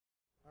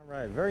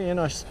Alright, very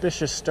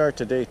inauspicious start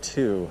to day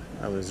 2.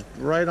 I was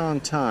right on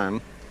time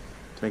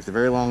to make the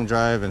very long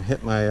drive and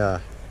hit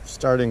my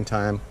starting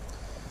time.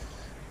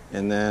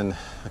 And then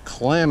a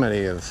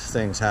calamity of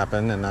things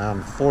happened and now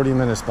I'm 40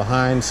 minutes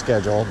behind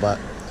schedule, but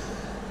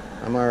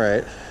I'm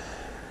alright.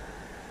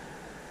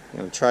 I'm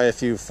going to try a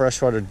few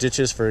freshwater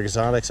ditches for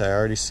exotics. I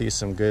already see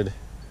some good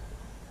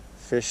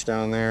fish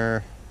down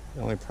there.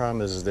 The only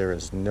problem is there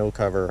is no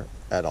cover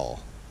at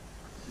all.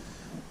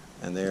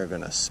 And they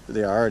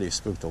already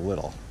spooked a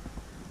little.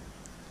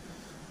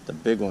 The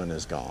big one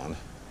is gone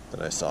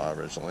that I saw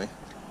originally.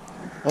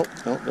 Oh,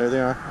 no, there they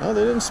are. Oh,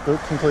 they didn't spook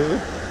completely.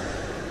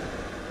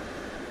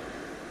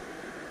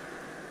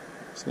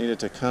 Just needed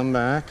to come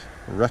back,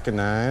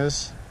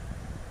 recognize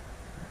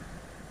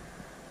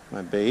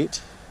my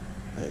bait.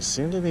 They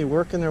seem to be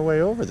working their way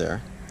over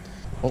there.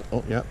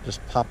 Oh, yep, just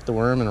popped the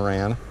worm and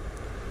ran.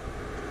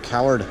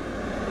 Coward.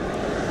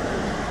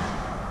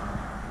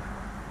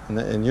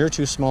 And you're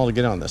too small to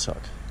get on this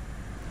hook.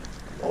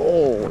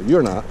 Oh,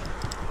 you're not.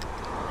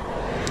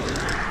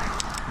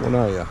 What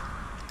are you?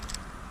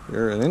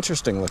 You're an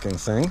interesting looking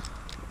thing.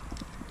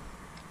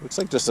 Looks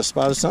like just a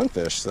spotted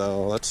sunfish,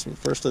 so that's the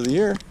first of the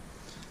year.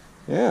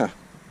 Yeah.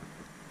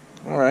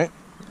 Alright.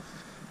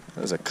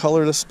 That was a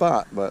colorless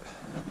spot, but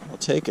I'll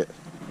take it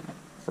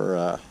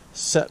for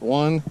set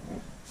 1,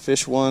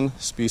 fish 1,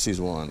 species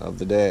 1 of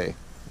the day.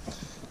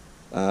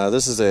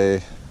 This is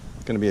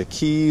going to be a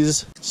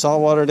Keys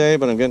saltwater day,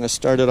 but I'm going to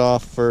start it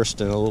off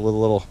first with a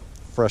little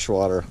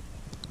freshwater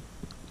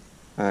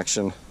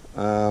action.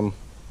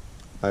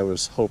 I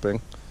was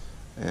hoping,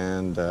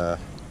 and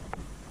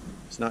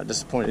it's not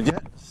disappointed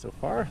yet so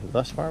far,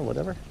 thus far,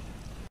 whatever.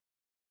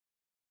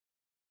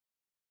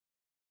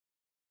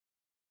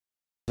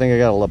 I think I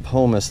got a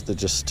Lepomus that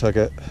just took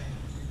it.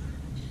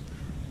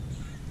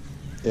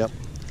 Yep.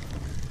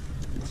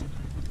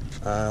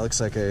 Looks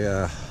like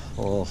a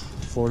little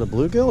Florida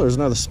bluegill, or is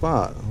another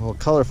spot? A little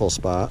colorful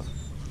spot.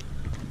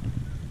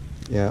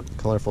 Yeah,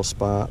 colorful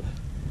spot.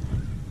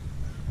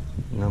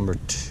 Number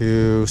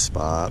 2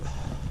 spot.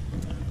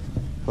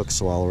 Hook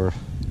swallower.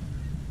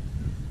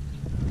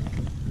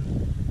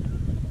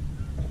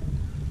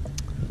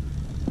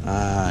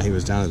 He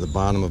was down at the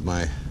bottom of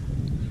my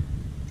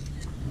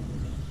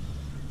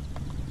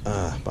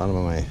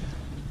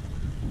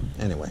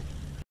anyway.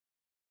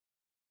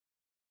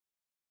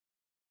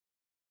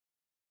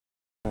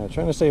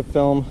 Trying to save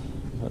film.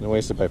 I didn't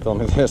waste it by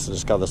filming this. I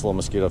just got this little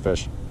mosquito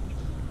fish.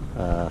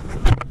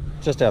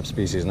 Just app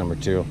species number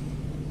 2.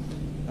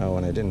 Oh,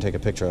 and I didn't take a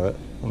picture of it.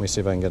 Let me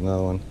see if I can get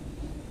another one.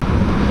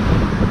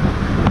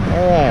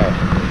 Alright,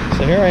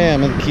 so here I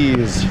am in the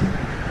Keys.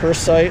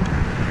 First sight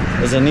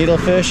is a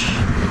needlefish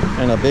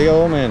and a big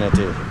old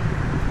manatee.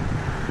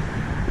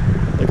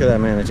 Look at that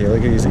manatee.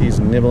 Look at he's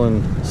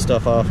nibbling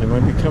stuff off. He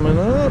might be coming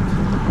up.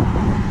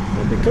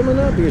 Might be coming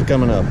up. He's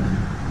coming up.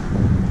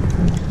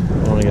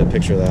 I want to get a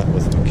picture of that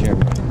with the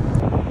camera.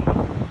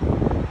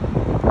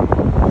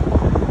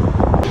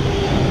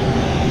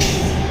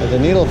 But the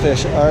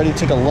needlefish already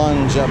took a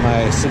lunge at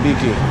my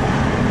sabiki.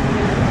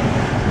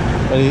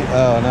 But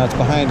oh, now it's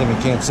behind him, you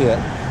can't see it.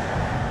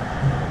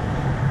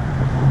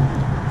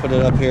 Put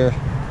it up here.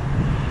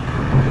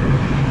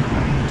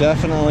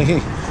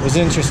 Definitely was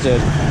interested.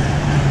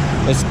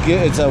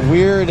 It's a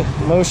weird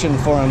motion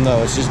for him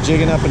though. It's just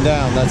jigging up and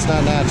down. That's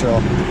not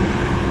natural.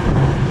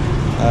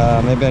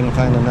 Maybe I can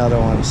find another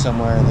one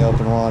somewhere in the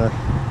open water.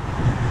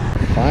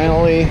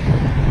 Finally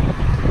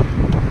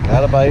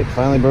got a bite.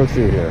 Finally broke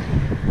through here.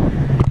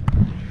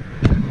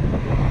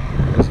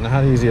 It's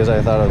not easy as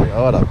I thought it would be.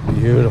 Oh, what a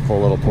beautiful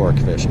little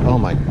porkfish. Oh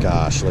my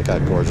gosh, look how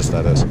gorgeous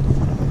that is.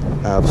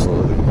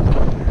 Absolutely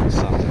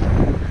something.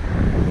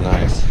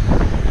 Nice.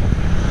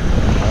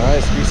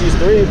 Alright, species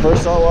 3,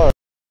 first saltwater.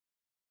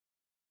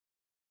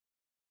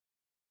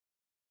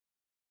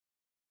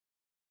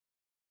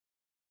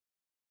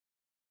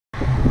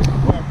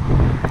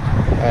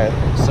 Alright,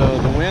 so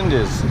the wind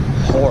is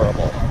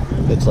horrible.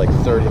 It's like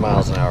 30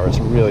 miles an hour. It's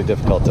really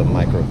difficult to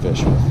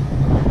microfish with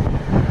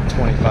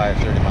 25,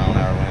 30 mile an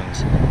hour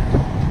winds.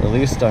 Or at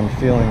least I'm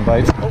feeling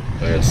bites. Oh,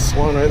 there's a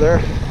swan right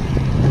there.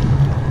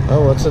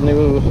 Oh, what's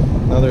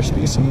another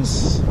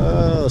species?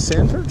 A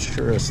sandperch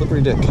or a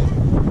slippery dick?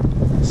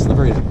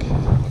 Slippery dick,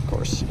 of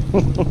course.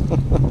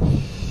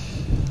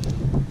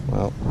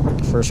 Well,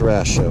 first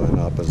wrasse showing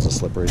up as a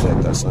slippery dick.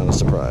 That's not a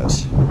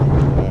surprise.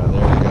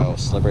 There you go,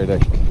 slippery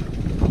dick.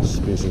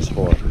 Species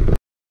 4.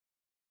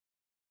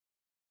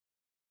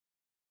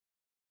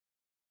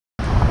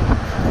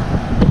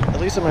 At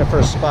least in my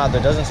first spot,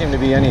 there doesn't seem to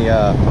be any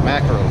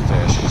macro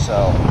fish,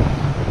 so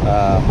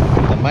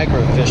the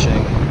micro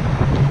fishing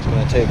is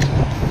going to take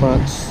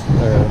front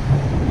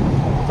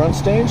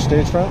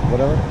stage front,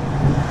 whatever.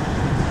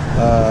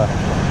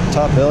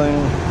 Top billing.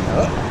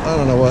 I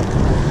don't know what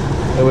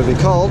it would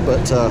be called,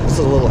 but this is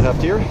a little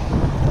heftier.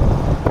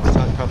 It's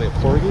not probably a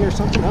porgy or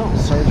something. No,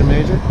 Sergeant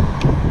Major.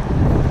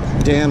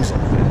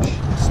 Damselfish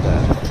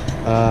instead.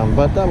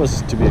 But that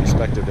was to be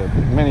expected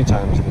many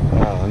times.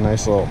 A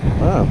nice little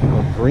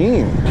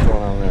green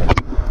going on there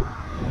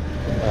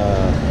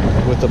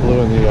with the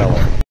blue and the yellow.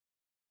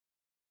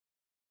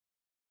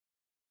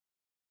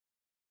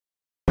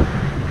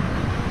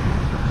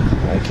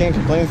 can't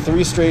complain.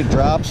 3 straight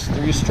drops,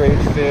 3 straight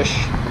fish,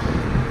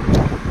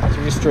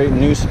 3 straight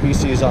new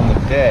species on the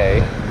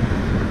day.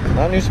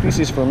 Not new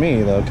species for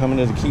me, though. Coming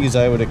to the Keys,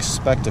 I would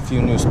expect a few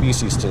new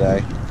species today.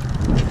 See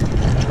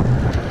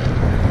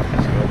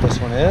what this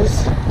one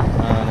is.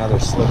 Another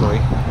slippery.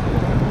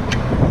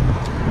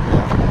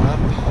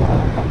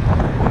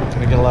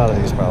 Gonna get a lot of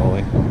these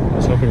probably. I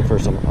was hoping for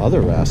some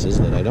other wrasses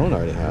that I don't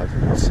already have.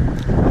 It's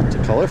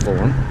a colorful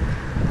one.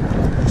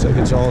 Looks like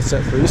it's all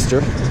set for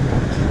Easter.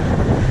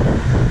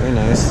 Very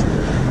nice.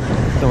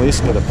 At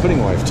least get a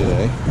pudding wife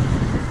today.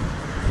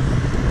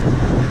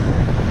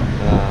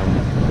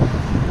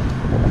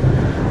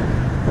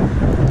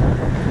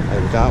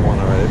 I've got one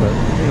already, but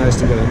it'd be nice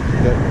to get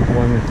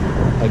one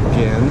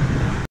again.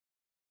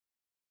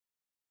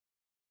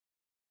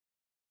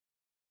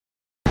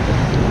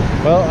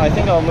 Well, I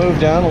think I'll move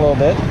down a little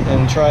bit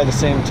and try the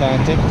same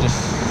tactic,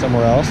 just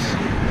somewhere else. I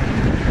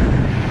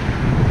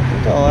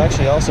think I'll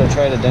actually also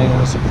try to dangle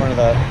this in front of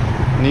that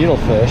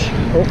needlefish.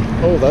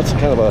 Oh, that's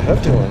kind of a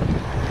hefty one.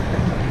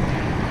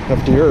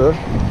 Heftier,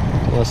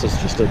 unless it's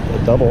just a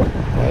double.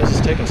 Why is this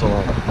taking so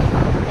long?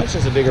 That's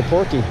just a bigger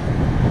porky.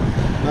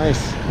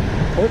 Nice.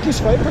 Porkies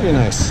fight pretty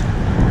nice.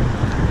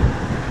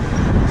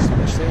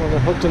 Especially when they're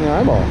hooked in the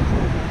eyeball.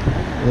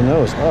 The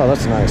nose. Oh,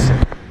 that's nice.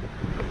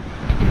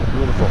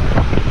 Beautiful.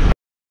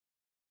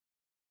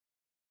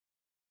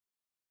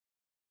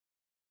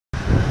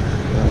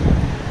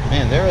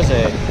 Man, there is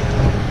a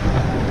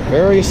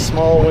very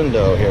small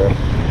window here.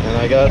 And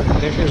I got,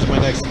 here's my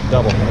next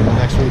double, my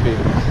next repeat.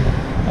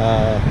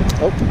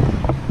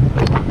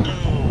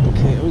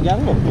 Okay, we got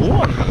a little blue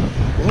on here.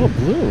 A little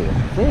blue.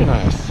 Very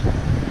nice.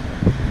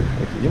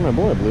 Give my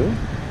boy a blue.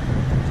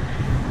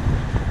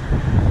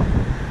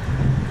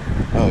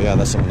 Oh yeah,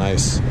 that's some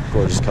nice,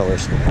 gorgeous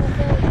colors.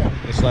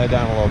 Let me slide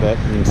down a little bit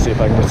and see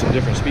if I can get some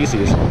different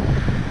species.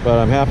 But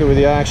I'm happy with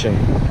the action.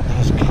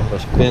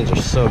 Those fins are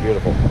so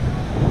beautiful.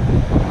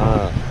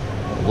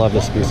 Love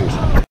this species.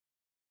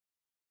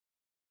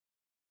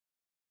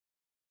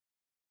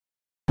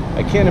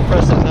 I can't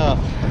impress enough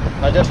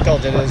how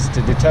difficult it is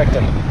to detect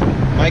a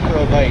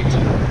micro bite.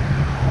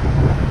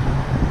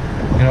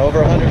 You know,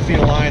 over 100 feet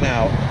of line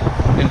out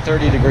in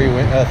 30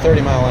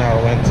 mile an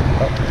hour wind.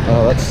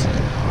 Oh,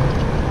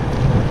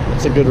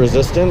 that's a good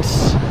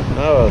resistance.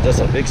 Oh, that's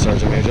a big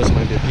sergeant major. This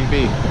might be a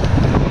PB.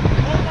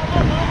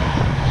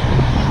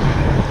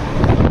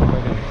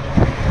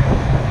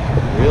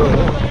 Really?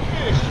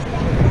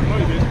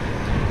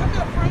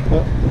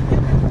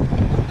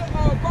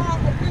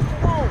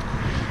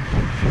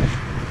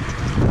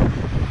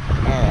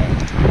 Alright.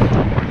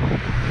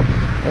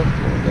 Oh,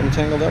 getting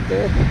tangled up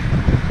there.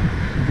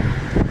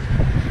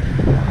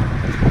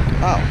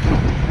 Oh.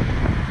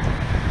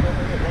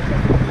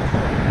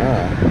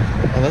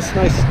 Oh, that's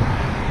nice.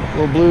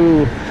 Little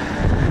blue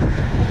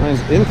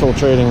lines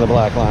infiltrating the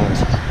black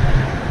lines.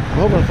 I'm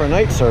hoping for a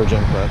night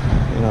surgeon, but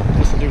you know,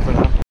 this will do for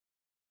now.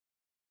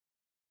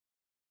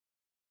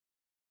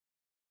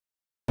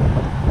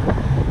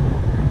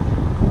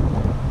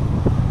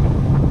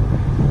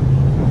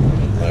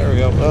 There we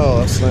go. Oh,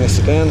 that's nice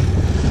again.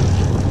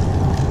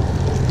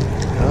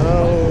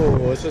 Oh,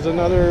 this is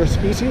another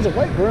species of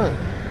white grunt.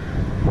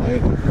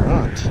 White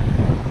grunt.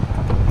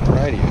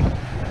 Alrighty.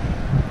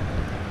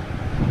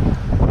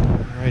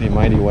 Alrighty,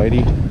 mighty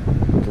whitey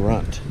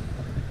grunt.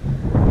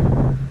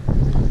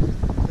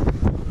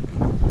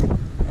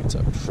 That's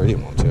a pretty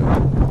one too.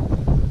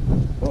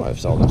 Oh, I've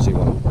seldom seen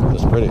one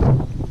this pretty.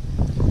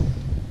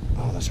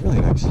 Oh, that's really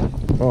nice.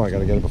 Oh, I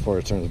gotta get it before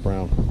it turns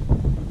brown.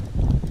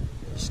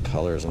 Those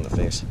colors on the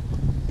face.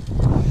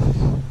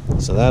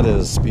 So that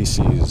is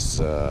species,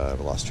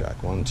 I've lost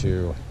track. 1,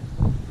 2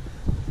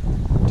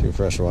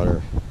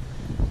 freshwater,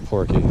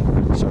 porky,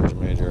 sergeant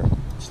major,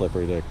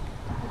 slippery dick,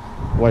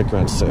 white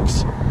grunt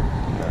 6.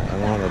 I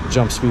want to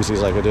jump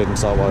species like I did in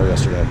saltwater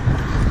yesterday.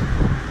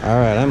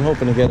 Alright, I'm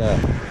hoping to get a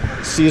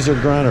Caesar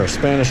grunt or a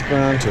Spanish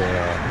grunt or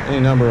any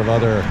number of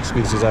other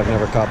species I've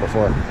never caught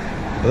before.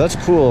 But that's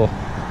cool.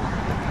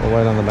 A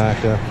white on the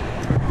back there.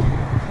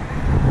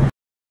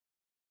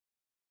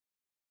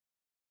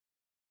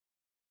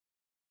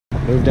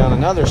 Move down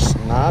another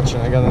notch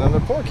and I got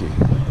another porky.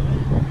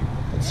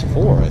 That's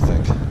 4, I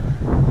think.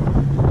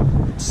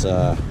 It's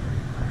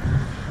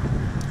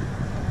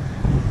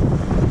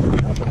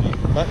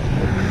but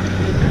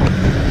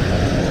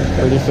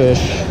pretty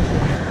fish.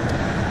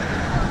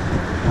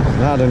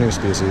 Not a new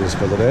species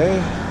for the day,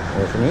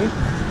 or for me.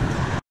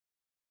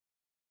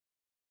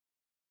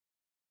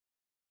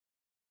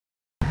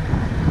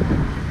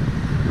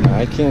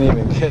 I can't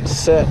even get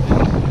set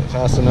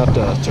fast enough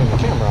to turn the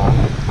camera on.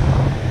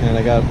 And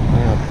I got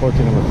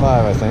porky number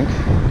 5, I think.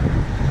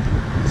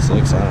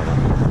 6, I don't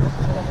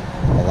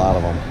know. A lot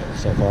of them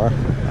so far.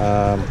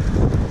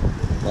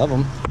 Love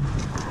them.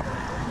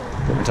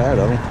 Getting tired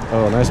of them.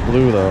 Oh, nice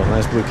blue though.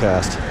 Nice blue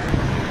cast.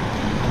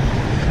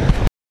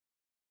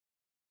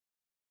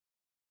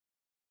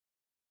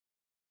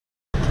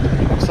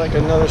 Looks like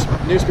another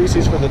new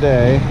species for the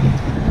day.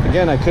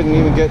 Again, I couldn't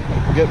even get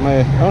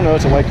my... Oh no,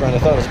 it's a white grunt. I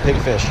thought it was a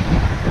pigfish.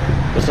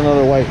 Just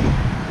another white.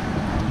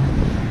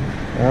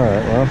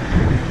 Alright, well,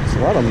 there's a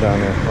lot of them down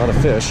there. A lot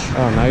of fish.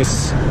 Oh,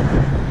 nice.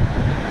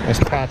 Nice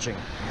patching.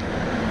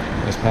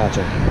 Nice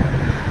patching.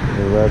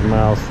 The red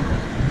mouth.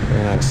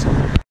 Very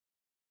nice.